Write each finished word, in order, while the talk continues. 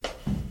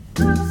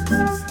Hi,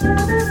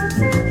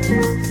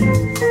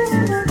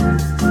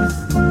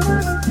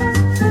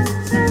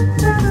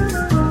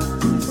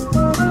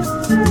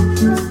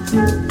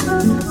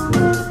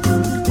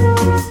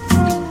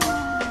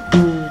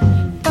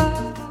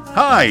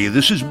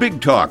 this is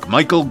Big Talk.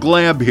 Michael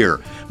Glab here.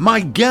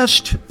 My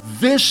guest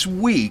this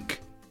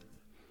week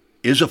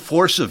is a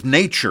force of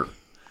nature.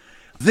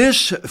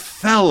 This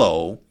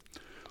fellow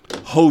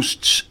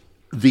hosts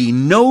the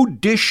No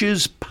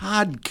Dishes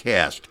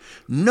podcast.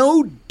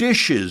 No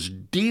Dishes,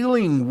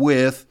 dealing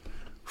with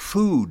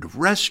food,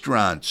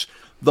 restaurants,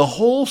 the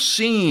whole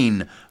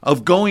scene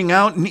of going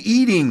out and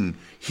eating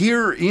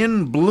here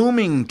in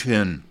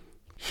Bloomington.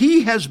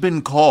 He has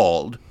been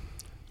called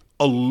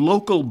a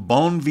local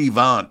bon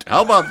vivant.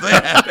 How about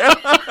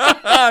that?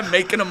 I'm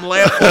making him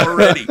laugh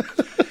already.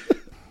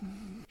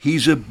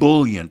 He's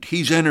ebullient.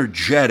 He's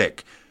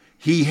energetic.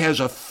 He has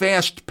a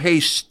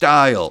fast-paced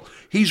style.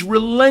 He's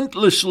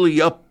relentlessly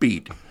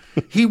upbeat.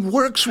 He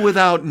works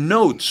without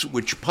notes,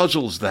 which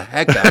puzzles the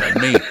heck out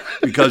of me,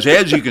 because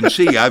as you can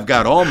see, I've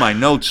got all my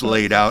notes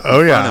laid out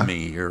in front of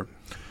me here.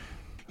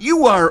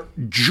 You are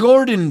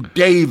Jordan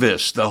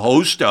Davis, the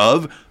host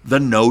of the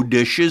No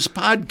Dishes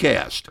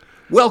podcast.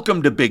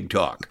 Welcome to Big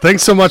Talk.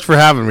 Thanks so much for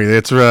having me.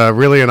 It's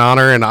really an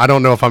honor, and I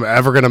don't know if I'm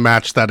ever going to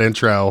match that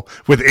intro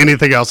with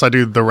anything else I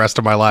do the rest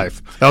of my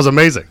life. That was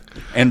amazing.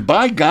 And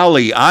by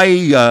golly,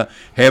 I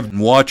have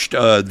watched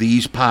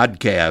these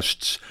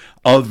podcasts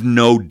of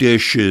No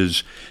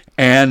Dishes,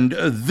 and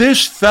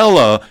this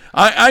fella,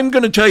 I'm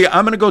going to tell you,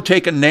 I'm going to go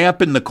take a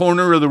nap in the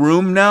corner of the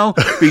room now,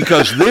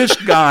 because this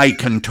guy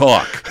can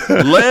talk.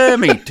 Let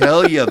me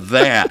tell you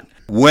that.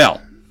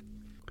 Well,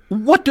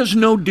 what does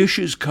No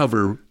Dishes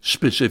cover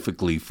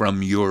specifically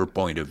from your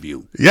point of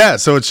view? Yeah,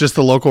 so it's just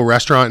the local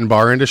restaurant and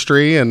bar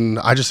industry, and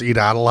I just eat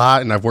out a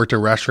lot, and I've worked in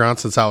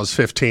restaurants since I was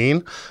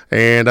 15,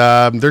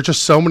 and there's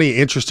just so many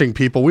interesting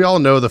people. We all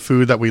know the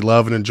food that we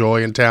love and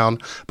enjoy in town,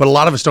 but a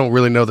lot of us don't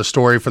really know the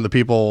story from the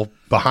people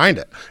behind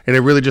it, and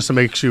it really just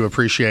makes you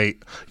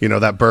appreciate,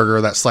 that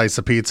burger, that slice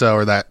of pizza,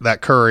 or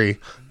that curry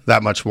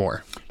that much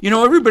more.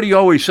 Everybody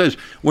always says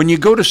when you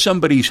go to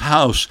somebody's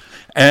house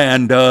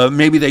and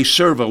maybe they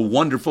serve a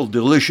wonderful,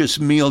 delicious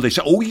meal, they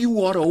say, oh, you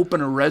ought to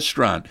open a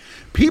restaurant.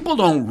 People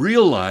don't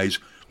realize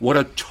what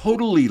a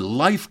totally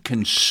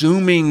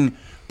life-consuming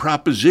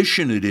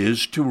proposition it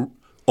is to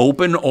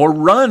open or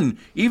run,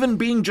 even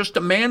being just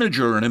a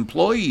manager or an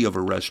employee of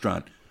a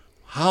restaurant,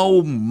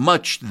 how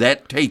much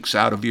that takes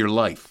out of your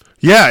life.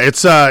 Yeah, it's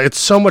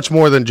so much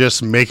more than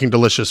just making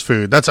delicious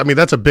food. That's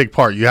a big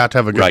part. You have to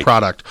have a good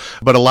product.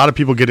 But a lot of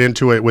people get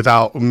into it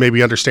without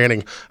maybe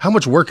understanding how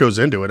much work goes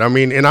into it.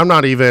 And I'm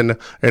not even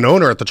an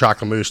owner at the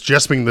Chocolate Moose,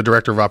 just being the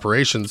director of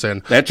operations.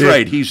 And that's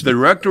right. He's the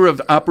director of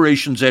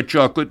operations at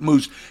Chocolate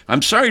Moose.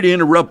 I'm sorry to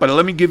interrupt, but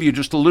let me give you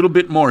just a little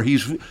bit more.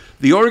 He's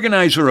the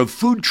organizer of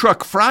Food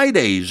Truck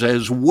Fridays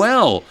as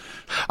well.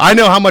 I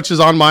know how much is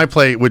on my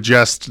plate with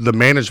just the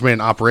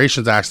management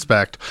operations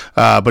aspect,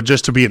 but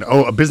just to be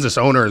a business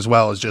owner as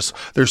well is just,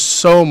 there's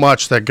so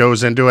much that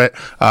goes into it.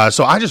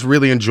 So I just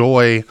really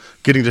enjoy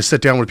getting to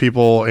sit down with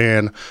people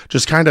and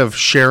just kind of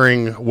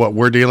sharing what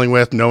we're dealing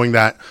with, knowing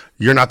that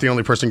you're not the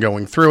only person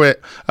going through it.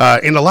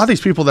 And a lot of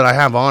these people that I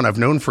have on, I've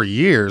known for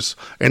years,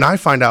 and I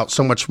find out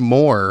so much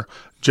more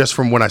just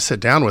from when I sit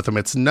down with them.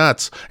 It's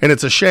nuts. And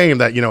it's a shame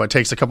that, it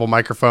takes a couple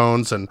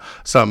microphones and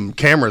some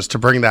cameras to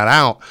bring that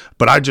out.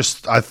 But I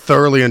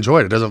thoroughly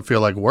enjoyed it. It doesn't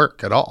feel like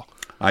work at all.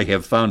 I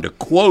have found a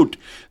quote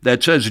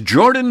that says,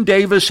 Jordan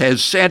Davis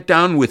has sat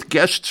down with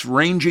guests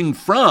ranging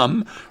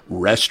from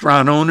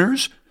restaurant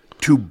owners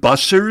to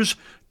bussers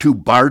to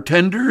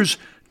bartenders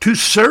to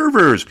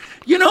servers.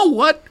 You know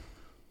what?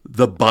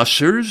 The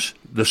bussers,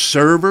 the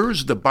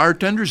servers, the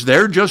bartenders,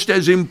 they're just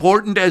as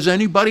important as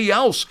anybody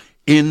else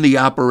in the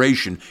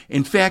operation.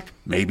 In fact,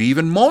 maybe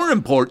even more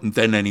important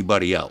than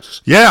anybody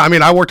else. Yeah,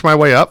 I worked my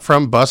way up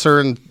from busser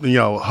and,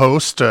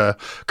 host to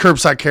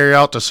curbside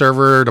carryout to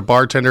server to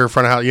bartender,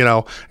 front of house,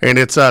 and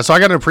it's, so I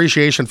got an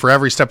appreciation for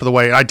every step of the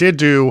way. I did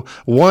do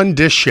one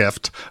dish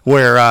shift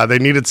where they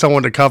needed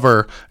someone to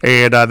cover,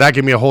 and that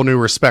gave me a whole new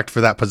respect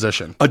for that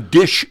position. A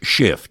dish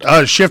shift?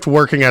 A shift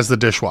working as the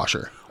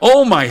dishwasher.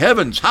 Oh, my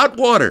heavens, hot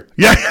water.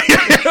 Yeah.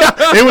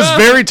 It was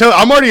very tough.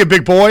 I'm already a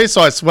big boy,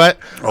 so I sweat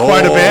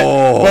quite a bit.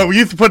 But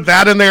you put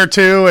that in there,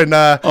 too. And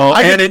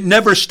it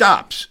never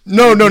stops.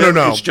 No.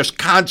 It's just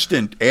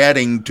constant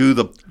adding to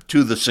the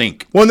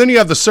sink. Well, and then you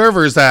have the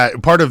servers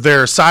that part of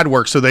their side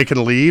work so they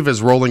can leave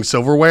is rolling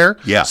silverware.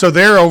 Yeah. So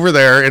they're over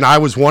there, and I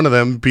was one of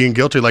them being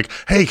guilty. Like,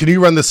 hey, can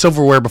you run the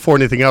silverware before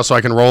anything else so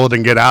I can roll it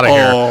and get out of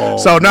here?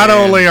 So not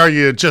only are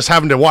you just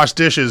having to wash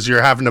dishes,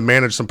 you're having to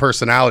manage some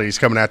personalities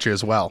coming at you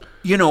as well.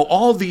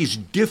 All these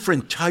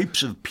different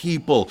types of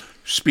people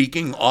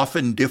speaking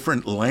often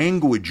different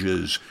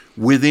languages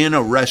within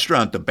a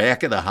restaurant, the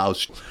back of the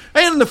house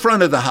and the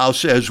front of the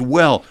house as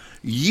well.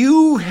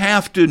 you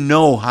have to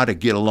know how to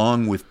get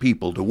along with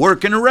people to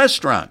work in a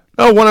restaurant.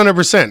 Oh,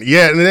 100%.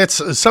 Yeah, and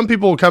it's some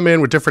people will come in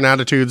with different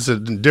attitudes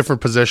and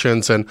different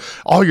positions, and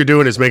all you're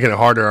doing is making it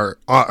harder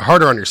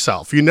on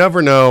yourself. You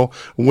never know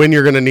when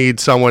you're going to need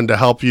someone to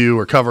help you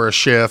or cover a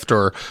shift,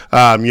 or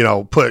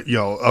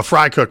a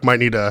fry cook might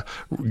need to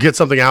get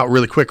something out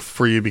really quick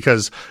for you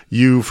because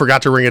you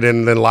forgot to ring it in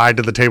and then lied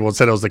to the table and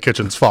said it was the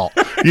kitchen's fault.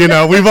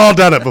 We've all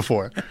done it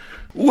before.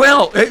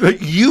 Well,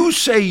 you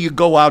say you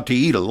go out to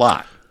eat a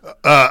lot.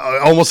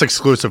 Almost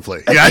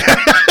exclusively. Yeah.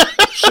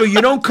 So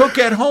you don't cook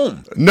at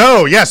home?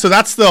 No, yeah, so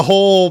that's the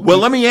whole... Well,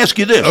 let me ask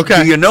you this.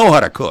 Okay. Do you know how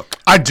to cook?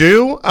 I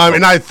do,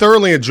 and I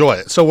thoroughly enjoy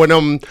it. So when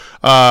I'm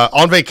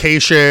on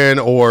vacation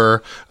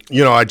or...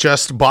 I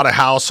just bought a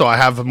house, so I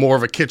have more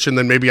of a kitchen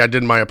than maybe I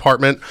did in my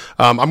apartment.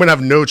 I'm going to have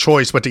no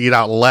choice but to eat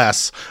out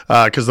less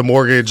because the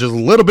mortgage is a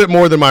little bit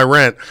more than my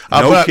rent.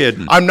 No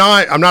kidding. I'm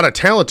not a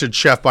talented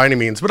chef by any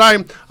means, but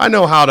I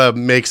know how to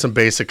make some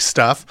basic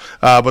stuff.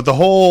 But the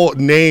whole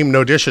name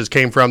No Dishes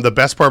came from the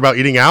best part about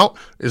eating out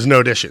is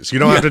no dishes. You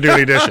don't have to do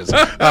any dishes.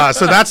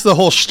 So that's the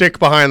whole shtick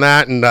behind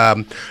that. And,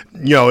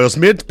 it was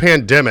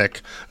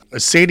mid-pandemic.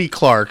 Sadie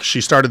Clark,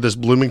 she started this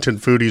Bloomington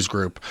Foodies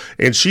group,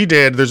 and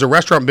there's a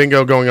restaurant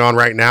bingo going on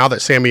right now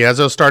that Sammy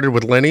Ezzo started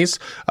with Lenny's,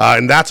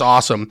 and that's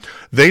awesome.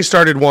 They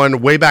started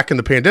one way back in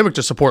the pandemic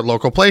to support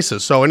local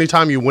places. So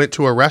anytime you went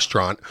to a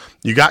restaurant,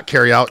 you got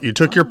carryout, you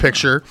took your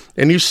picture,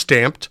 and you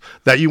stamped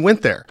that you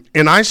went there.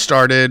 And I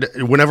started,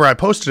 whenever I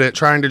posted it,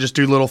 trying to just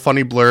do little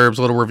funny blurbs,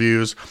 little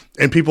reviews,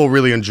 and people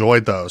really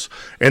enjoyed those.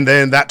 And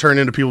then that turned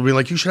into people being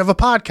like, you should have a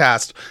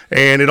podcast.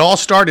 And it all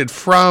started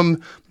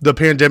from the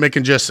pandemic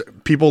and just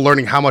people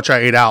learning how much I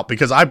ate out,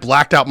 because I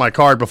blacked out my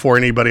card before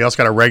anybody else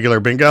got a regular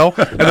bingo.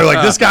 And they're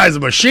like, this guy's a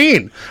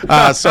machine.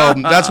 So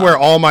that's where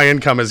all my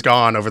income has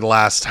gone over the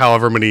last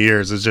however many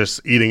years, is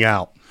just eating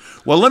out.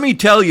 Well, let me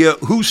tell you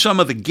who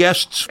some of the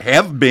guests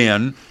have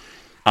been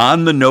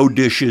on the No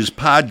Dishes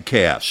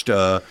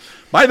podcast.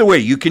 By the way,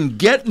 you can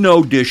get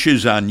No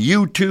Dishes on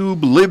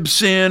YouTube,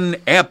 Libsyn,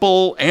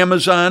 Apple,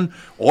 Amazon,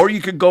 or you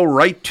could go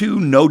right to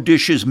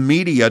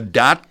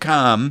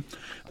nodishesmedia.com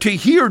to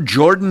hear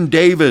Jordan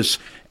Davis.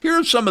 Here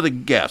are some of the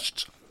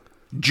guests.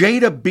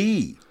 Jada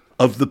B.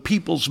 of the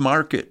People's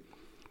Market.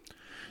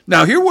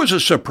 Now, here was a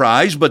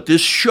surprise, but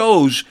this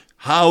shows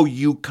how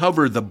you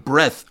cover the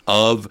breadth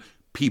of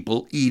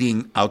people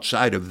eating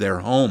outside of their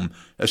home,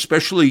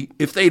 especially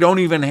if they don't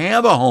even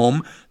have a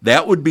home.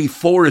 That would be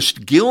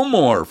Forrest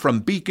Gilmore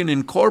from Beacon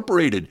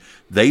Incorporated.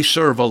 They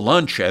serve a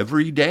lunch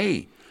every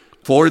day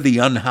for the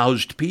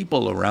unhoused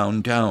people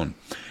around town.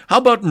 How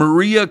about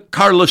Maria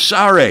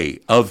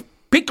Carlasare of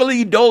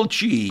Piccoli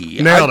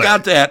Dolci? Nailed I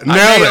got that.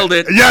 Nailed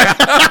it.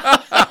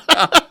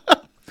 Yeah.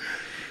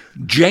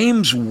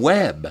 James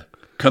Webb,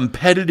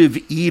 competitive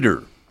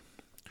eater.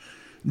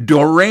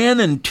 Doran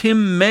and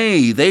Tim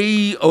May,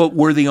 they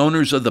were the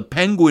owners of the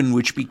Penguin,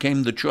 which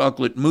became the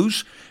Chocolate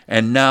Mousse,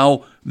 and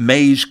now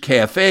May's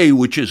Cafe,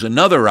 which is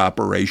another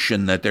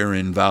operation that they're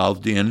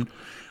involved in.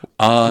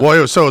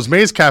 So it was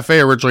May's Cafe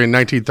originally in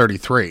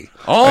 1933.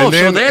 Oh,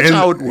 so that's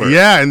how it worked.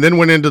 Yeah, and then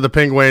went into the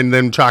Penguin,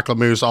 then Chocolate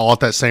Mousse, all at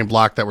that same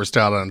block that we're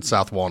still out on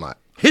South Walnut.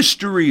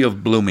 History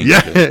of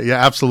Bloomington. Yeah,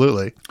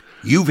 absolutely.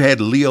 You've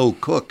had Leo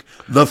Cook,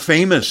 the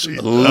famous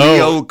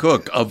Leo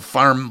Cook of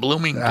Farm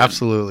Bloomington.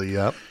 Absolutely,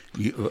 yep.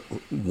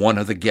 One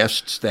of the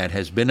guests that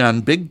has been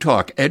on Big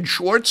Talk, Ed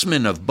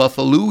Schwartzman of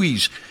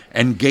Buffalo's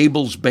and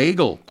Gable's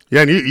Bagel.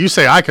 Yeah, and you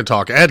say I can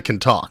talk. Ed can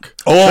talk.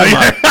 Oh,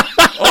 my.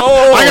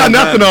 Oh, I got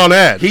nothing on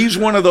Ed. He's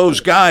one of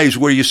those guys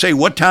where you say,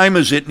 what time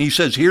is it? And he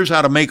says, here's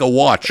how to make a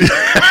watch.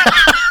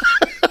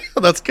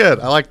 That's good.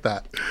 I like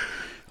that.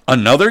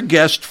 Another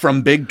guest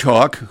from Big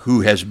Talk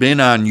who has been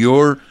on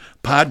your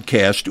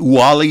podcast,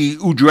 Wally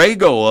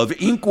Udrago of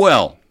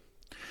Inkwell.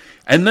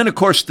 And then, of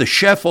course, the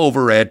chef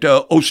over at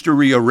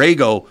Osteria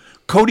Rego,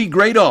 Cody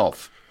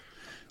Gradolf.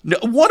 Now,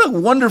 what a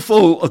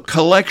wonderful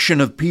collection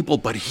of people.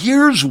 But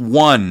here's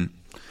one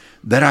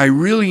that I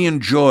really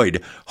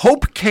enjoyed.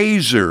 Hope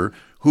Kaiser,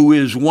 who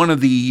is one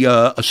of the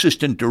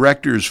assistant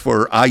directors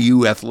for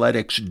IU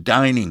Athletics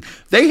Dining.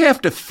 They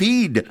have to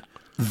feed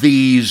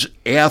these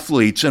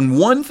athletes. And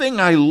one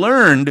thing I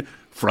learned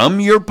from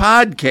your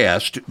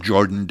podcast,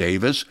 Jordan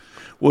Davis,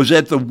 was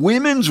that the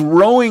women's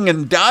rowing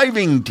and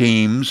diving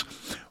teams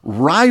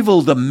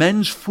rival the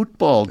men's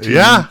football team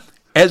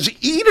as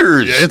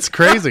eaters. It's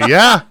crazy,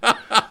 yeah.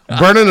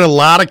 Burning a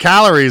lot of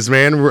calories,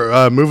 man,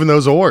 moving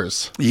those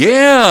oars.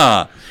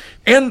 Yeah.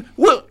 And,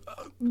 well,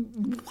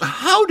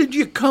 how did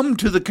you come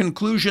to the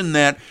conclusion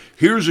that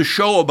here's a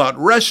show about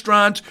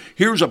restaurants,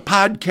 here's a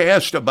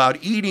podcast about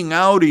eating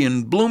out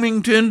in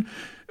Bloomington?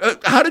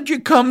 how did you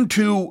come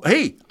to,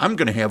 hey, I'm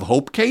going to have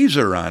Hope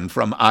Kaiser on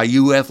from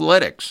IU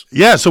Athletics?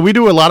 Yeah, so we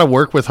do a lot of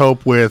work with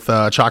Hope with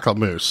Chocolate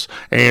Mousse,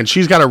 and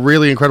she's got a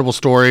really incredible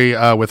story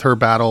with her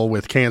battle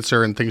with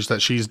cancer and things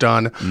that she's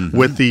done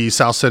with the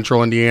South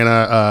Central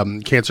Indiana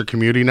Cancer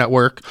Community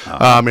Network,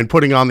 and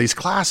putting on these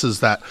classes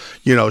that,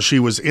 she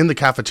was in the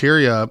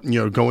cafeteria,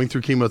 going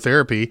through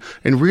chemotherapy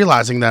and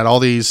realizing that all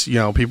these,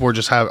 people were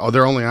just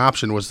their only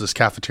option was this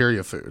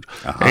cafeteria food.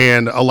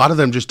 And a lot of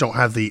them just don't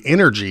have the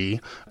energy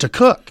to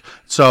cook.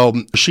 So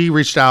she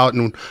reached out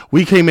and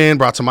we came in,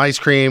 brought some ice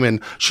cream,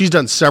 and she's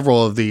done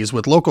several of these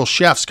with local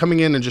chefs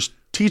coming in and just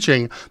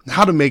teaching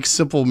how to make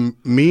simple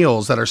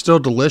meals that are still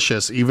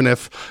delicious, even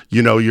if,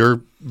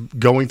 you're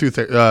going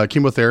through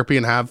chemotherapy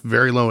and have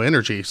very low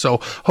energy. So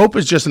Hope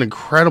is just an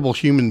incredible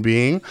human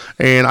being.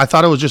 And I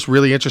thought it was just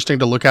really interesting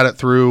to look at it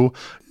through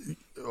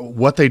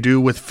what they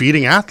do with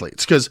feeding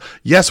athletes. Because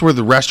yes, we're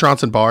the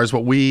restaurants and bars,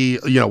 but we,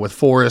 with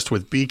Forrest,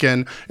 with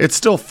Beacon, it's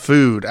still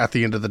food at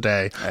the end of the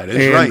day. That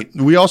is right.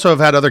 We also have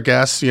had other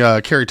guests.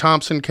 Carrie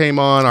Thompson came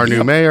on, our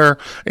new mayor,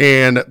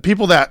 and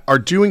people that are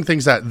doing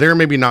things that they're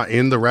maybe not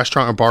in the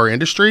restaurant or bar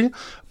industry,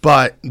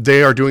 but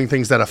they are doing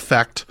things that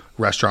affect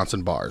restaurants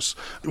and bars.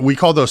 We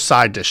call those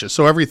side dishes.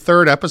 So every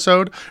third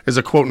episode is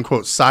a quote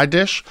unquote side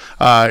dish.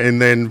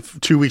 And then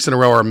 2 weeks in a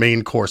row are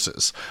main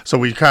courses. So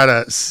we kind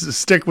of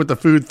stick with the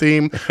food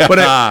theme,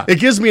 but it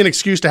gives me an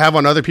excuse to have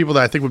on other people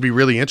that I think would be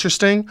really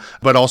interesting,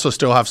 but also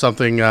still have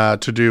something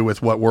to do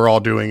with what we're all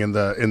doing in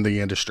the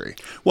industry.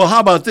 Well,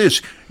 how about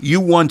this?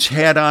 You once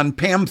had on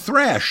Pam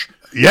Thrash.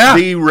 Yeah.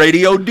 The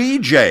radio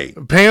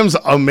DJ. Pam's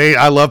amazing.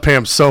 I love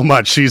Pam so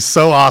much. She's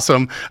so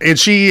awesome.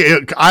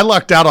 And I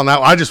lucked out on that.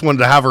 I just wanted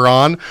to have her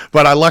on,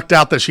 but I lucked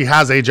out that she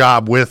has a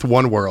job with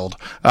One World,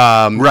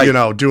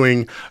 right.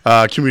 Doing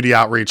community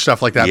outreach,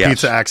 stuff like that, yes.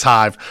 Pizza X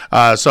Hive.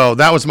 So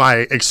that was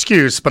my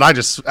excuse, but I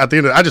just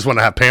want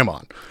to have Pam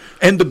on.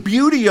 And the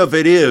beauty of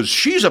it is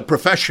she's a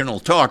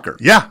professional talker.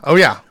 Yeah. Oh,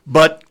 yeah.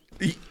 But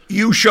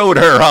you showed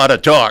her how to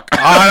talk.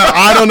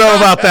 I don't know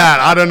about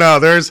that. I don't know.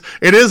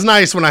 It is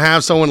nice when I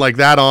have someone like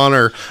that on,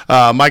 or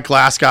Mike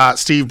Glascott,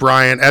 Steve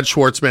Bryant, Ed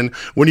Schwartzman.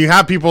 When you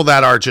have people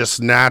that are just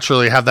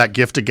naturally have that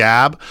gift of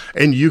gab,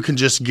 and you can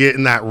just get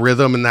in that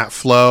rhythm and that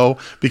flow.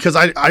 Because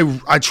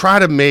I try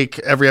to make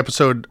every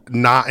episode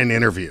not an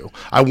interview.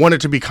 I want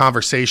it to be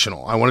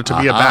conversational. I want it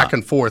to be a back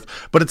and forth.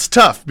 But it's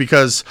tough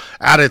because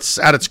at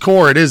its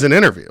core, it is an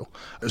interview.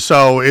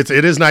 So it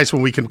is nice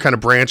when we can kind of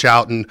branch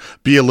out and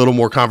be a little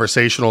more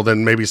conversational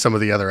than maybe some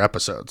of the other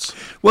episodes.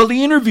 Well,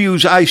 the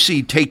interviews I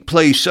see take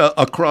place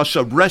across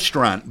a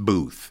restaurant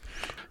booth.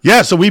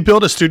 Yeah, so we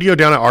built a studio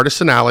down at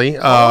Artisan Alley,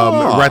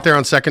 right there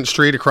on 2nd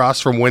Street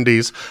across from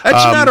Wendy's.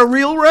 That's not a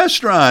real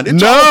restaurant.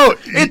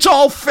 It's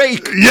all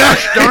fake. Yeah.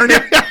 Gosh darn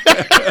it.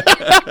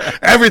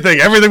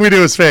 Everything we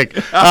do is fake.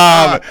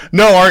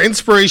 No, our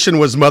inspiration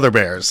was Mother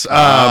Bears.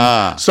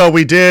 So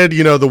we did,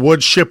 the wood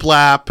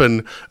shiplap,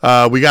 and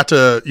we got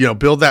to,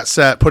 build that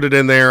set, put it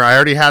in there. I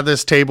already had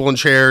this table and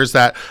chairs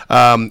that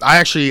I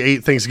actually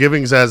ate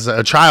Thanksgivings as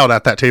a child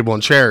at that table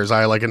and chairs.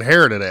 I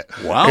inherited it.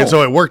 Wow. And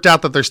so it worked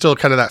out that there's still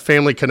kind of that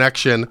family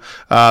connection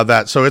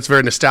so it's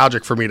very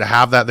nostalgic for me to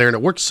have that there, and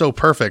it worked so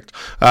perfect.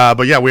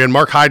 But yeah, we had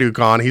Mark Hyduk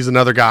on. He's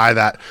another guy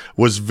that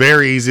was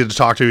very easy to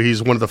talk to.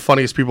 He's one of the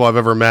funniest people I've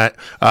ever met,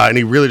 and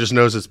he really just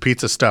knows his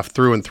pizza stuff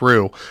through and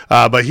through.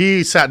 But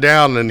he sat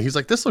down and he's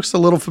like, "This looks a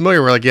little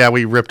familiar." We're like, "Yeah,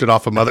 we ripped it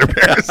off of Mother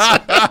Bears."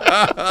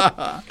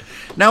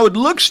 Now it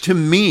looks to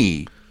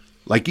me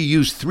like you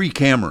used 3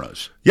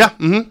 cameras. Yeah.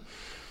 Mm-hmm.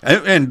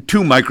 And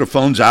 2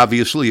 microphones,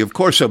 obviously, of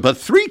course, but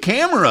 3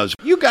 cameras.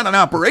 You got an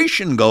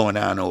operation going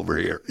on over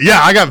here.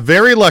 Yeah, I got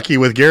very lucky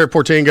with Garrett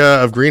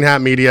Portinga of Green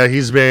Hat Media.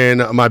 He's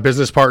been my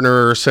business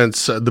partner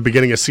since the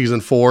beginning of season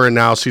 4, and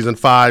now season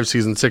 5.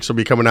 Season 6 will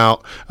be coming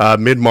out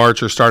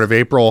mid-March or start of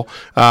April.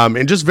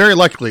 And just very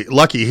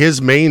lucky.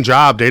 His main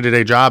job,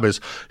 day-to-day job, is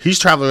he's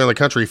traveling around the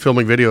country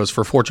filming videos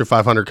for Fortune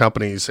 500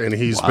 companies, and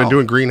he's been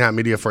doing Green Hat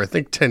Media for, I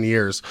think, 10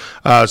 years.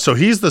 So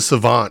he's the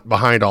savant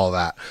behind all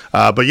that.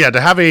 But yeah,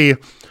 to have a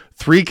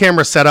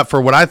 3-camera setup for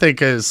what I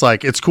think is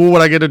it's cool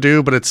what I get to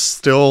do, but it's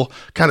still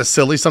kind of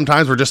silly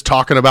sometimes. We're just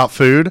talking about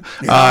food.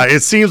 Yeah.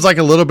 It seems like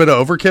a little bit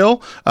of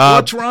overkill.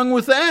 What's wrong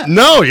with that?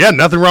 No, yeah,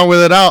 nothing wrong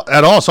with it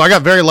at all. So I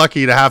got very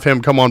lucky to have him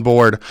come on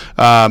board,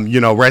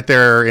 right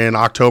there in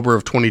October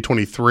of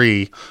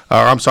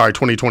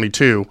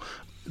 2022.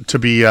 To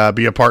be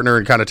a partner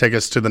and kind of take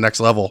us to the next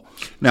level.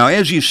 Now,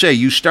 as you say,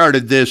 you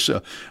started this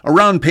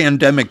around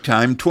pandemic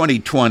time,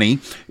 2020.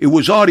 It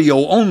was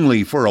audio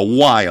only for a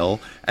while,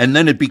 and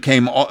then it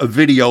became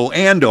video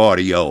and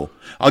audio.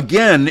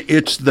 Again,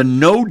 it's the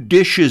No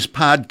Dishes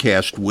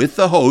podcast with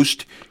the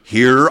host,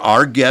 here,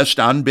 our guest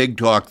on Big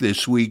Talk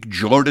this week,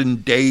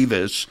 Jordan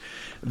Davis.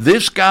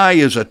 This guy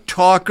is a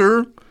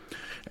talker,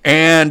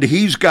 and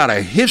he's got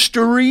a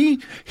history.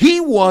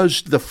 He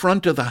was the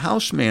front of the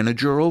house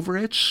manager over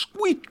at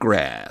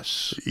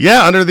Sweetgrass.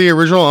 Yeah, under the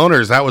original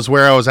owners. That was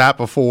where I was at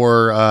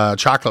before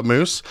Chocolate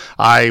Mousse.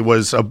 I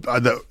was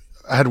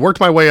had worked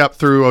my way up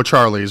through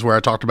O'Charlie's, where I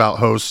talked about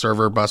host,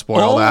 server, busboy,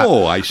 all that.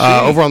 Oh, I see.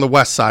 Over on the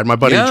west side. My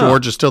buddy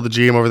George is still the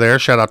GM over there.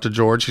 Shout out to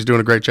George. He's doing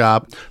a great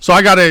job. So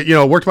I got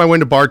to, worked my way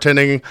into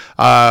bartending.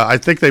 I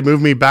think they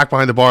moved me back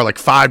behind the bar like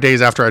 5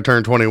 days after I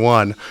turned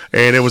 21.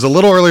 And it was a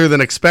little earlier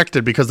than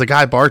expected because the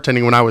guy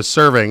bartending when I was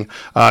serving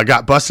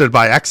got busted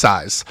by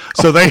excise.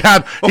 So they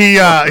had,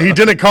 he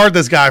didn't card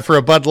this guy for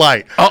a Bud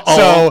Light.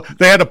 So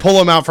they had to pull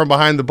him out from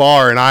behind the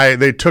bar,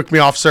 and they took me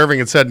off serving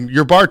and said,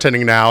 "You're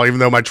bartending now," even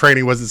though my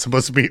training wasn't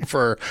supposed to be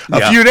for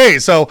a few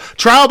days. So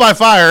trial by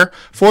fire.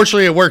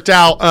 Fortunately, it worked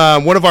out.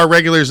 One of our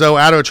regulars, though,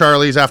 at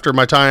O'Charlie's, after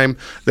my time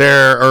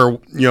there, or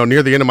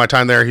near the end of my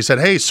time there, he said,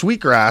 "Hey,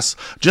 Sweetgrass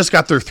just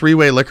got their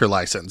 3-way liquor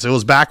license." It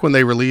was back when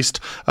they released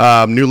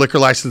new liquor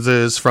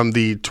licenses from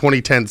the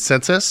 2010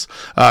 census,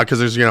 because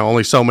there's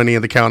only so many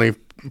in the county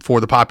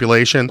for the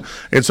population.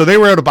 And so they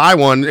were able to buy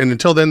one, and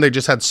until then they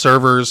just had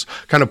servers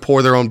kind of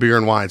pour their own beer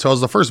and wine. So I was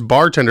the first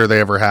bartender they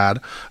ever had,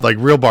 like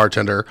real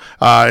bartender,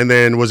 and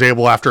then was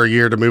able after a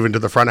year to move into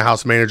the front of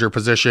house manager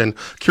position,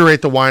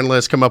 curate the wine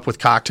list, come up with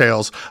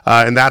cocktails,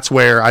 and that's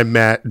where I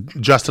met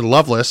Justin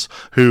Lovelace,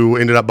 who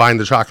ended up buying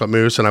the Chocolate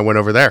Mousse, and I went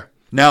over there.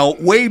 Now,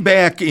 way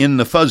back in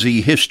the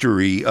fuzzy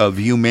history of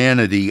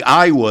humanity,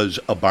 I was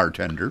a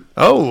bartender.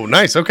 Oh,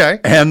 nice. Okay.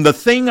 And the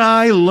thing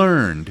I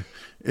learned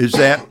is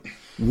that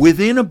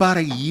within about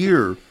a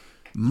year,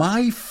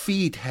 my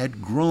feet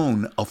had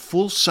grown a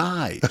full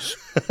size.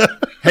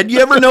 Had you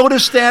ever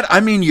noticed that? I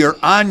mean, you're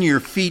on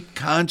your feet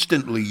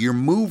constantly. You're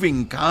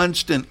moving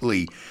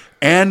constantly.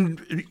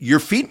 And your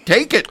feet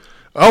take it.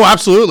 Oh,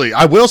 absolutely.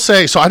 I will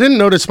say, so I didn't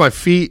notice my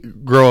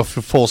feet grow a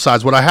full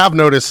size. What I have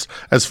noticed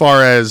as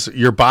far as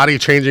your body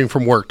changing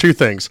from work, 2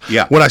 things.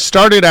 Yeah. When I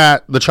started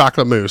at the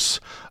Chocolate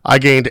Mousse, I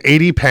gained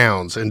 80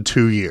 pounds in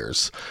 2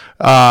 years.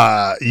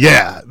 That's...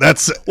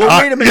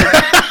 Well, wait a minute.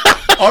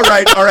 All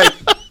right.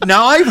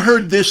 Now, I've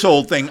heard this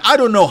old thing. I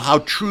don't know how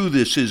true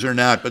this is or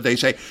not, but they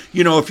say,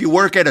 if you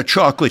work at a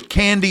chocolate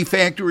candy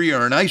factory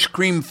or an ice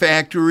cream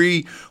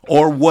factory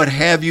or what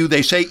have you,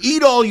 they say,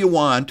 eat all you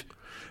want.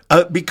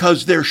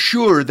 Because they're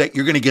sure that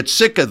you're going to get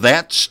sick of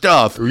that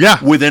stuff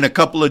within a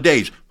couple of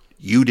days.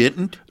 You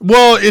didn't?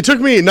 Well, it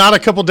took me not a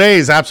couple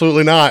days.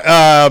 Absolutely not.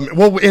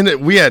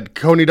 We had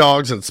Coney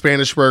dogs and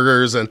Spanish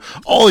burgers and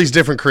all these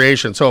different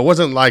creations. So it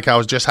wasn't like I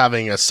was just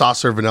having a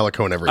sauce or vanilla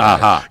cone every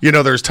day.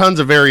 There's tons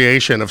of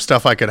variation of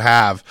stuff I could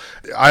have.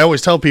 I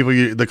always tell people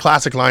the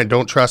classic line,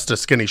 don't trust a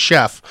skinny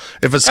chef.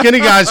 If a skinny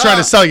guy's trying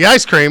to sell you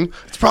ice cream,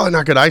 it's probably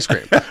not good ice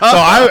cream. So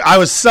I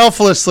was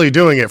selflessly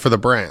doing it for the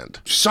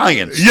brand.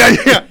 Science.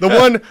 Yeah.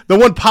 The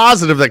one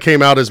positive that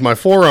came out is my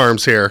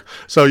forearms here.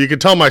 So you can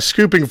tell my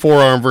scooping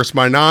forearm versus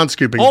my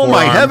non-scooping forearm. Oh,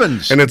 my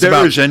heavens. And it's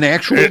there is an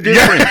actual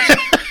difference.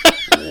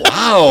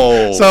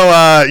 Wow.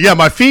 So,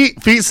 my feet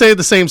stay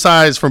the same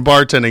size from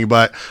bartending,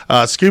 but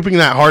scooping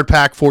that hard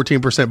pack 14%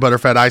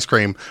 butterfat ice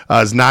cream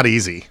is not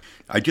easy.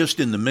 I just,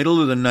 in the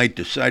middle of the night,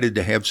 decided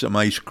to have some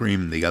ice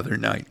cream the other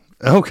night.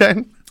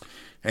 Okay.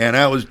 And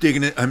I was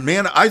digging it. And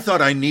man, I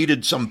thought I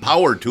needed some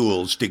power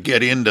tools to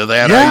get into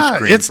that ice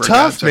cream. Yeah, it's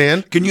tough,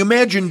 man. Can you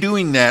imagine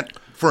doing that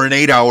for an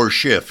 8-hour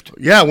shift?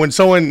 Yeah,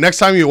 next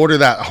time you order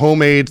that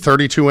homemade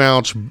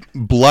 32-ounce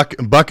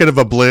bucket of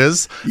a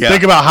Blizz,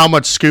 think about how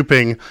much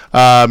scooping,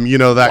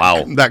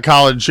 that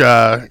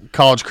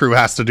college crew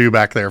has to do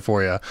back there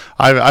for you.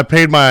 I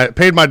paid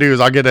my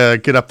dues. I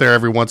get up there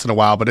every once in a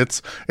while, but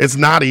it's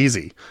not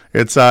easy.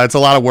 It's a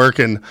lot of work,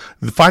 and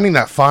finding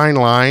that fine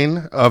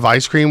line of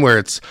ice cream where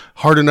it's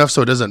hard enough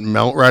so it doesn't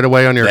melt right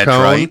away on your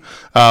cone,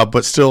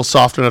 but still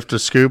soft enough to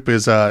scoop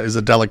is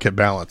a delicate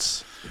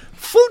balance.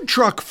 Food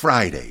Truck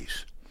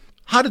Fridays.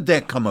 How did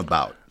that come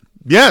about?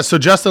 Yeah, so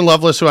Justin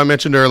Lovelace, who I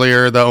mentioned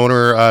earlier, the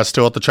owner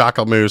still at the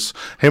Chocolate Mousse,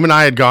 him and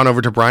I had gone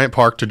over to Bryant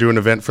Park to do an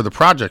event for the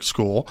Project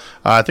School.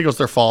 I think it was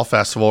their fall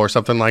festival or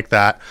something like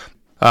that.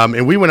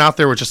 And we went out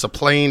there with just a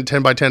plain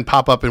 10x10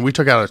 pop-up, and we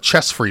took out a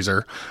chest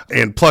freezer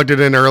and plugged it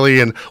in early,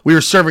 and we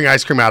were serving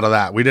ice cream out of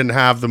that. We didn't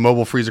have the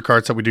mobile freezer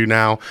carts that we do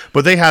now,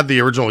 but they had the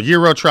original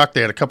Euro truck.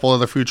 They had a couple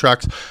other food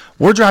trucks.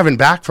 We're driving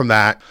back from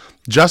that.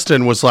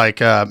 Justin was like,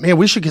 man,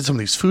 we should get some of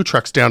these food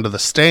trucks down to the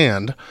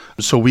stand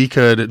so we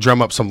could drum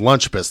up some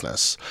lunch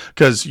business.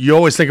 Because you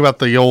always think about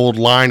the old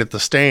line at the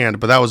stand,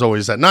 but that was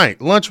always at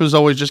night. Lunch was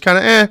always just kind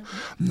of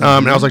And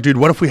I was like, dude,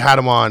 what if we had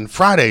them on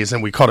Fridays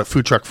and we called it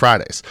Food Truck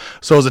Fridays?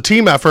 So as a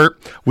team effort,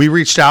 we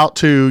reached out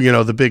to,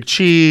 the Big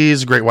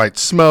Cheese, Great White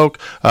Smoke,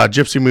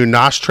 Gypsy Moon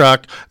Nosh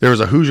Truck. There was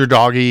a Hoosier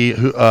Doggy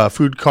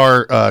food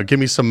cart, Give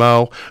Me Some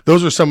Mo.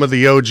 Those were some of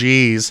the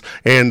OGs,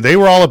 and they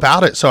were all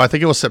about it. So I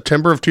think it was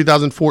September of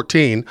 2014.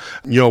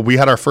 We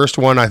had our first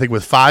one, I think,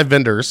 with 5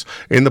 vendors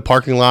in the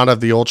parking lot of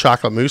the old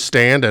Chocolate Mousse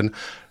stand, and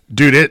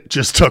dude, it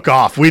just took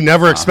off. We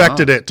never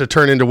expected it to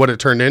turn into what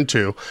it turned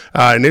into,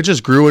 and it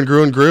just grew and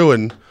grew and grew.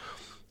 And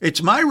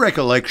it's my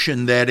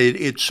recollection that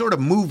it sort of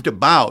moved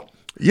about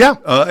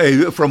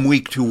Yeah. From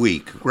week to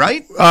week,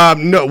 right?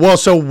 No. Well,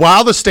 so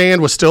while the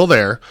stand was still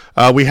there,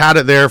 we had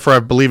it there for, I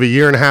believe,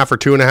 1.5 or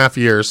 2.5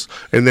 years.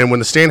 And then when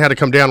the stand had to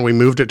come down, we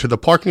moved it to the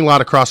parking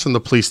lot across from the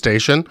police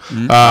station,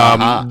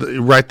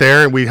 right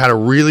there. And we had a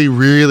really,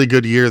 really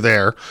good year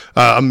there.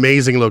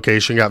 Amazing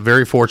location. Got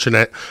very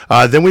fortunate.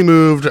 Then we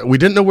moved. We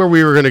didn't know where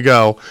we were going to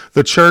go.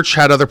 The church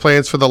had other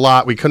plans for the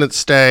lot. We couldn't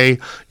stay.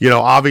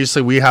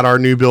 Obviously, we had our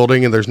new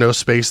building, and there's no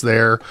space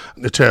there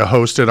to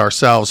host it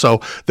ourselves.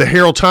 So the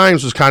Herald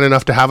Times was kind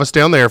enough to have us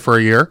down there for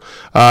a year.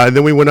 And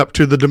then we went up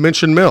to the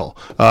Dimension Mill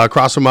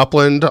across from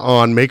Upland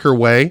on Maker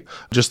Way,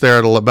 just there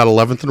at about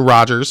 11th and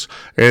Rogers.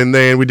 And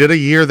then we did a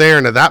year there.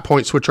 And at that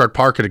point, Switchyard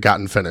Park had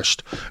gotten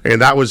finished.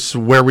 And that was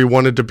where we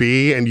wanted to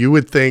be. And you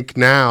would think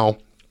now,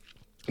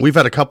 we've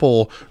had a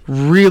couple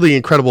really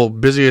incredible,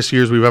 busiest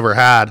years we've ever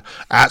had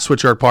at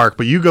Switchyard Park,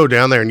 but you go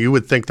down there and you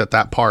would think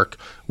that park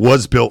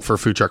was built for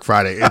Food Truck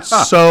Friday.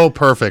 It's so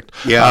perfect.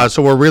 Yeah.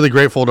 So we're really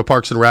grateful to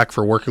Parks and Rec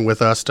for working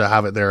with us to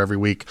have it there every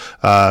week,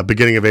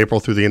 beginning of April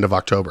through the end of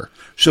October.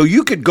 So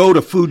you could go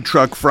to Food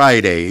Truck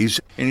Fridays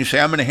and you say,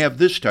 I'm going to have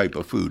this type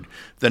of food.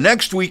 The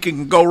next week you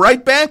can go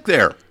right back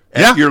there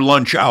at your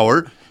lunch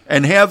hour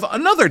and have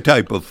another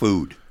type of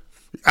food.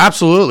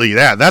 Absolutely.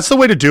 Yeah. That's the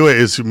way to do it,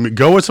 is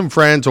go with some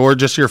friends or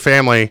just your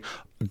family.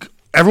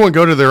 Everyone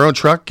go to their own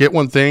truck, get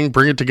one thing,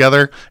 bring it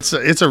together.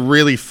 It's a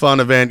really fun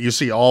event. You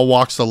see all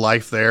walks of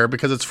life there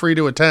because it's free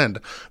to attend.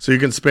 So you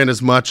can spend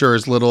as much or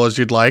as little as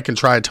you'd like and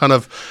try a ton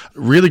of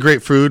really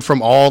great food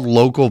from all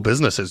local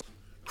businesses.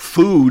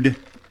 Food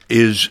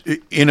is,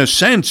 in a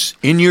sense,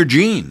 in your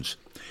genes.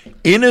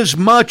 In as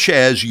much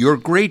as your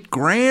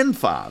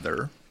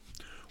great-grandfather,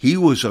 he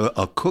was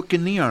a cook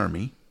in the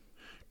Army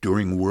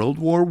during World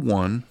War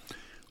I,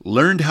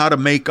 learned how to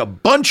make a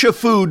bunch of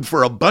food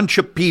for a bunch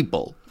of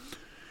people,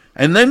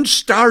 and then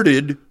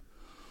started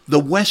the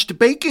West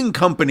Baking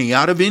Company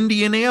out of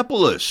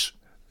Indianapolis.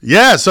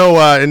 Yeah, so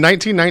in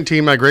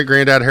 1919, my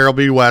great-granddad, Harold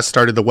B. West,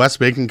 started the West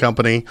Baking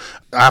Company.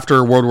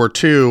 After World War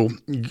II,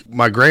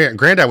 my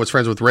granddad was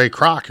friends with Ray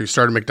Kroc, who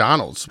started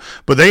McDonald's.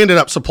 But they ended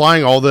up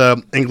supplying all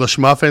the English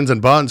muffins and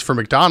buns for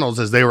McDonald's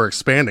as they were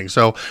expanding.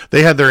 So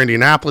they had their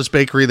Indianapolis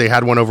bakery. They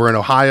had one over in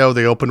Ohio.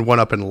 They opened one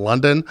up in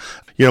London.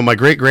 My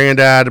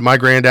great-granddad, my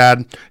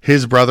granddad,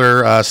 his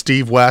brother,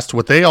 Steve West,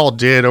 what they all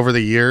did over the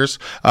years,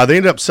 they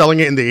ended up selling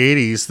it in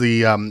the 80s.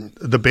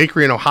 The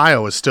bakery in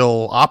Ohio is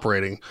still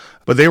operating.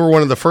 But they were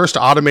one of the first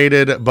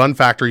automated bun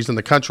factories in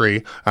the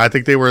country. I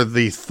think they were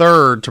the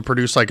third to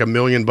produce like 1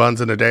 million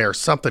buns in a day or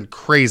something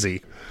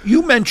crazy.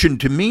 You mentioned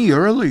to me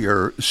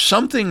earlier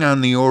something on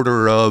the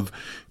order of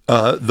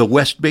the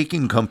West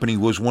Baking Company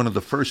was one of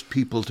the first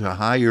people to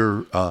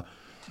hire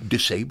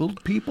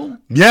disabled people?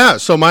 Yeah,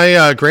 so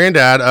my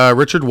granddad,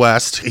 Richard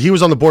West, he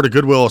was on the board of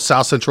Goodwill of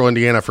South Central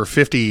Indiana for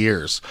 50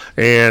 years.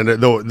 And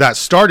that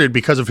started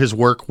because of his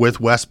work with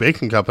West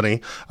Baking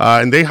Company.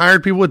 And they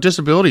hired people with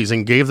disabilities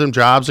and gave them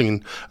jobs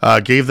and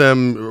gave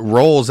them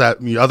roles that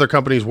other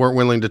companies weren't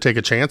willing to take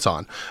a chance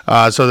on.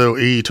 So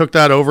he took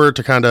that over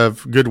to kind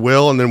of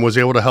Goodwill and then was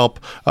able to help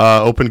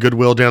open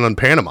Goodwill down in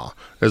Panama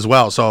as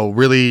well. So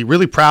really,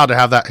 really proud to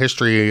have that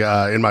history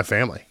in my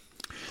family.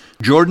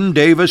 Jordan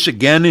Davis,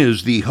 again,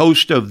 is the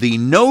host of the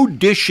No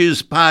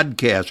Dishes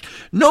podcast.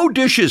 No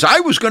Dishes.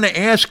 I was going to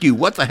ask you,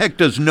 what the heck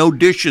does no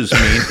dishes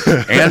mean?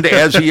 And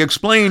as he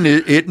explained,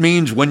 it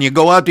means when you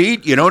go out to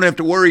eat, you don't have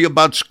to worry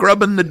about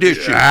scrubbing the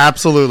dishes.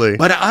 Absolutely.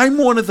 But I'm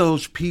one of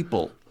those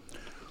people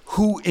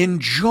who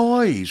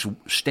enjoys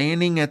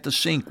standing at the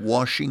sink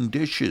washing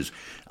dishes.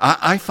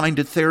 I find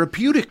it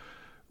therapeutic.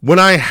 When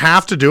I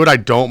have to do it, I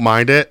don't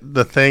mind it.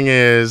 The thing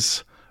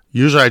is,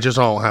 usually I just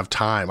don't have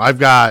time. I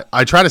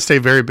try to stay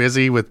very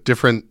busy with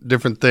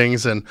different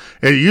things, and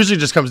it usually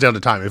just comes down to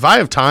time. If I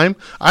have time,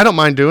 I don't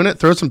mind doing it.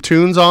 Throw some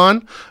tunes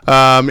on,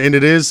 and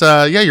it is,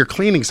 you're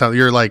cleaning something.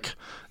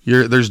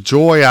 There's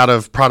joy out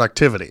of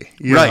productivity,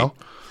 you know?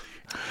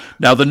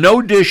 Now, the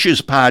No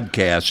Dishes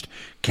podcast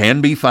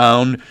can be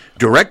found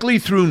directly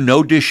through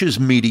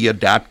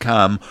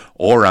nodishesmedia.com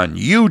or on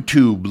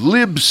YouTube,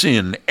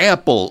 Libsyn,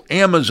 Apple,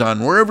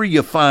 Amazon, wherever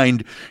you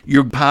find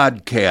your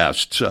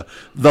podcasts.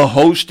 The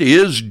host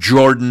is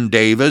Jordan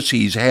Davis.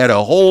 He's had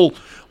a whole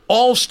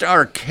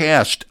all-star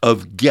cast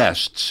of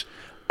guests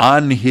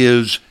on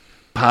his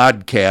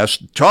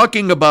podcast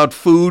talking about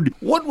food.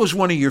 What was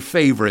one of your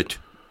favorite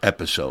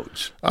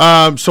episodes?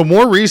 So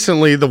more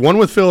recently, the one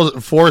with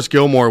Forrest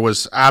Gilmore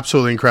was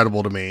absolutely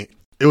incredible to me.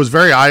 It was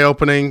very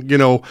eye-opening,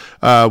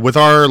 with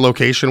our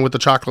location with the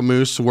Chocolate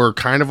Moose. We're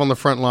kind of on the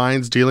front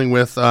lines dealing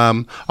with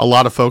a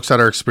lot of folks that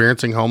are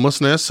experiencing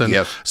homelessness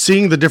and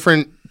seeing the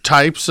different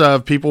types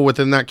of people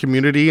within that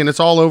community, and it's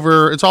all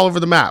over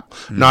the map.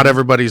 Not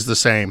everybody's the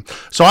same.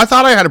 So I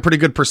thought I had a pretty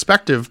good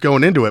perspective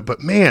going into it,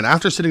 but man,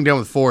 after sitting down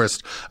with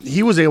Forrest,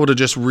 he was able to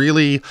just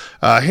really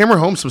hammer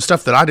home some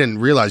stuff that I didn't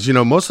realize.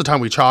 Most of the time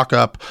we chalk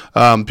up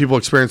people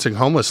experiencing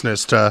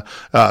homelessness to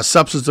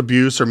substance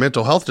abuse or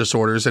mental health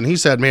disorders, and he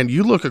said, man,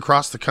 you look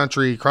across the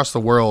country, across the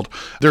world,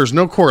 there's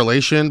no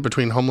correlation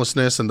between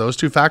homelessness and those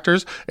two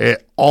factors.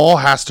 It all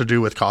has to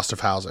do with cost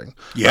of housing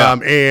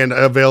and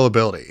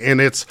availability,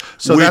 and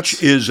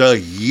which is a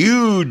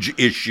huge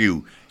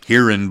issue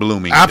here in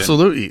Bloomington.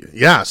 Absolutely.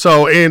 Yeah.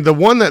 So, and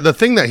the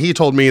thing that he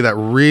told me that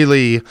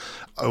really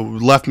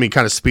left me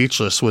kind of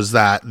speechless was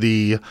that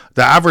the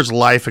average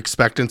life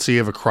expectancy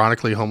of a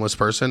chronically homeless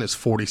person is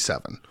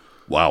 47.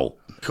 Wow.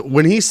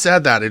 When he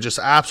said that, it just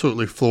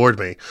absolutely floored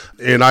me.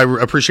 And I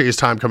appreciate his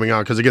time coming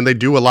on because, again, they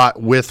do a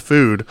lot with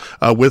food,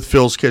 with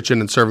Phil's Kitchen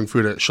and serving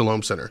food at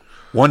Shalom Center.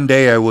 One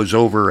day I was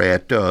over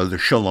at the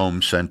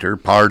Shalom Center,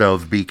 part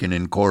of Beacon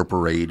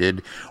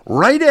Incorporated,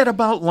 right at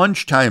about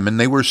lunchtime, and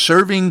they were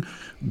serving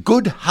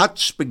good hot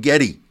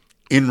spaghetti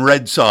in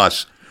red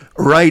sauce,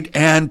 right?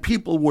 And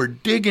people were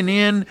digging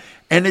in,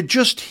 and it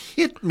just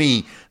hit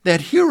me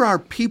that here are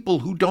people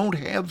who don't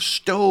have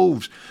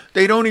stoves.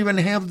 They don't even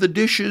have the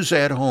dishes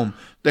at home.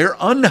 They're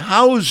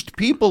unhoused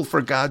people,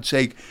 for God's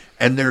sake,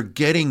 and they're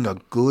getting a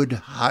good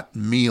hot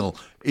meal.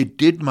 It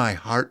did my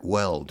heart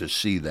well to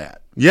see that.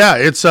 Yeah,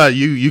 it's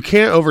you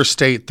can't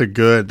overstate the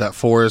good that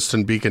Forrest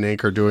and Beacon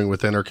Inc. are doing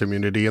within our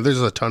community, and there's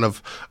a ton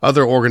of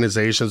other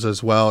organizations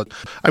as well.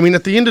 I mean,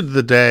 at the end of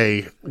the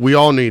day, we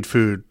all need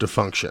food to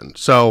function.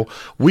 So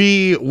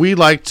we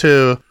like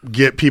to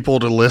get people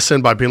to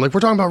listen by being like, we're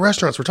talking about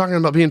restaurants, we're talking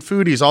about being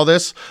foodies, all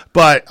this,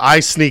 but I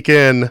sneak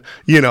in,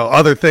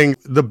 other things.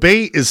 The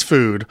bait is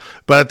food,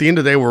 but at the end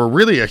of the day, we're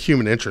really a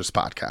human interest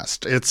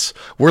podcast.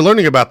 We're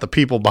learning about the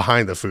people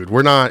behind the food.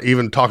 We're not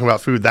even talking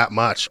about food that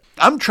much.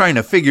 I'm trying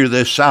to figure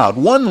this out.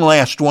 One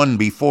last one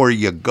before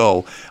you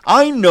go.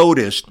 I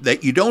noticed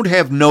that you don't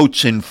have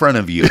notes in front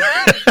of you.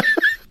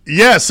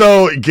 Yeah,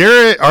 so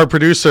Garrett, our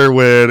producer,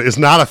 is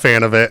not a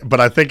fan of it, but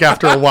I think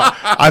after a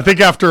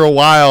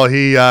while,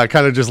 he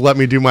kind of just let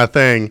me do my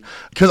thing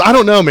because I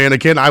don't know, man.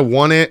 Again, I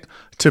want it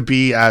to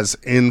be as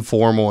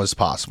informal as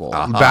possible.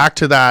 Back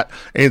to that.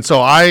 And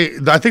so I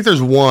think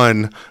there's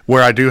one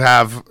where I do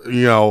have,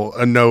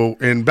 a note,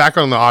 and back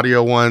on the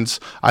audio ones,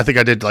 I think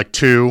I did like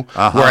two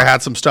where I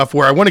had some stuff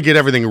where I want to get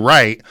everything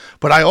right,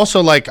 but I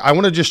also I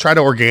want to just try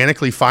to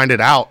organically find it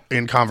out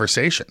in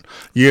conversation,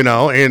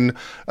 and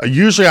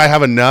usually I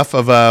have enough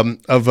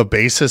of a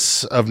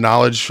basis of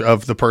knowledge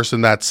of the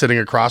person that's sitting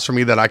across from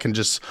me that I can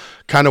just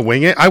kind of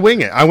wing it. I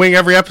wing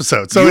every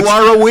episode. So you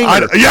are a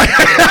winger.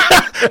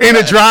 And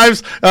it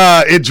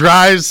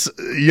drives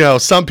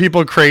some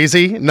people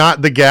crazy,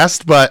 not the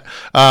guest, but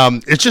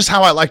it's just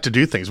how I like to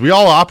do things. We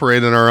all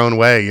operate in our own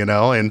way,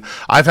 and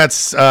I've had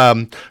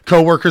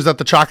coworkers at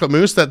the Chocolate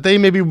Moose that they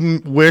maybe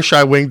wish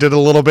I winged it a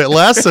little bit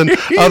less, and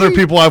other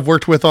people I've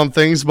worked with on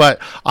things,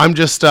 but I'm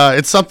just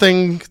it's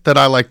something that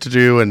I like to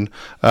do, and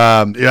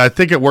I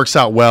think it works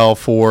out well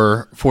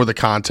for the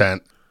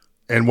content.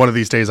 And one of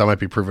these days I might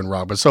be proven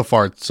wrong, but so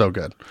far it's so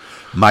good.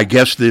 My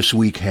guest this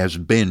week has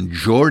been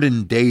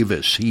Jordan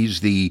Davis.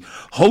 He's the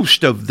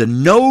host of the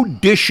No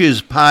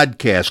Dishes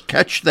podcast.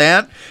 Catch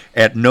that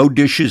at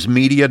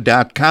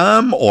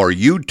nodishesmedia.com or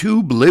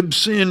YouTube,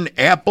 Libsyn,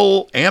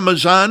 Apple,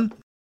 Amazon.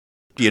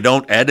 You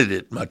don't edit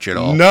it much at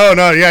all. No,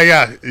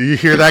 yeah. You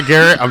hear that,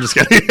 Garrett? I'm just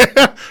kidding.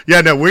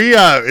 Yeah, no,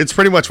 it's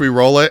pretty much we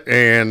roll it,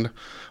 and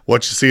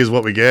what you see is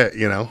what we get.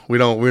 We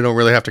don't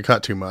really have to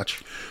cut too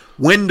much.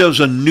 When does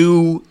a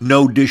new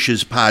No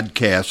Dishes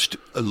podcast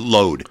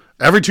load?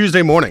 Every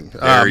Tuesday morning.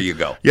 There you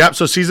go. Yep.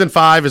 So season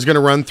 5 is going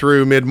to run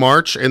through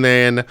mid-March, and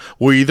then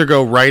we'll either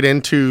go right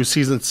into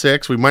season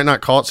 6. We might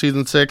not call it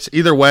season 6.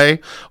 Either way,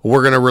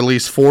 we're going to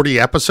release 40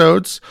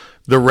 episodes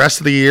the rest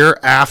of the year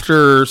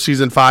after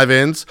season 5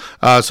 ends.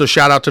 So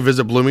shout out to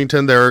Visit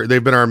Bloomington.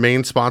 They've been our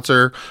main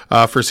sponsor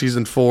for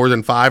season 4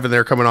 and 5, and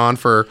they're coming on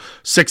for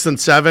 6 and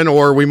 7,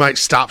 or we might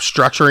stop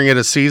structuring it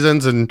as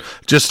seasons and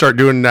just start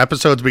doing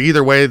episodes. But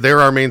either way, they're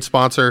our main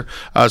sponsor.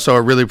 So I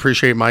really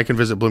appreciate Mike and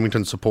Visit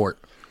Bloomington's support.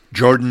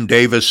 Jordan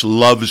Davis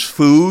loves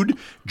food.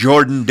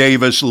 Jordan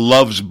Davis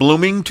loves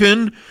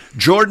Bloomington.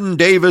 Jordan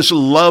Davis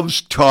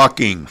loves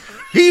talking.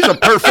 He's a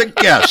perfect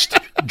guest.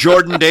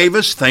 Jordan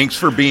Davis, thanks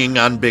for being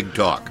on Big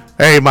Talk.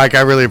 Hey, Mike,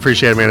 I really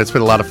appreciate it, man. It's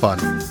been a lot of fun.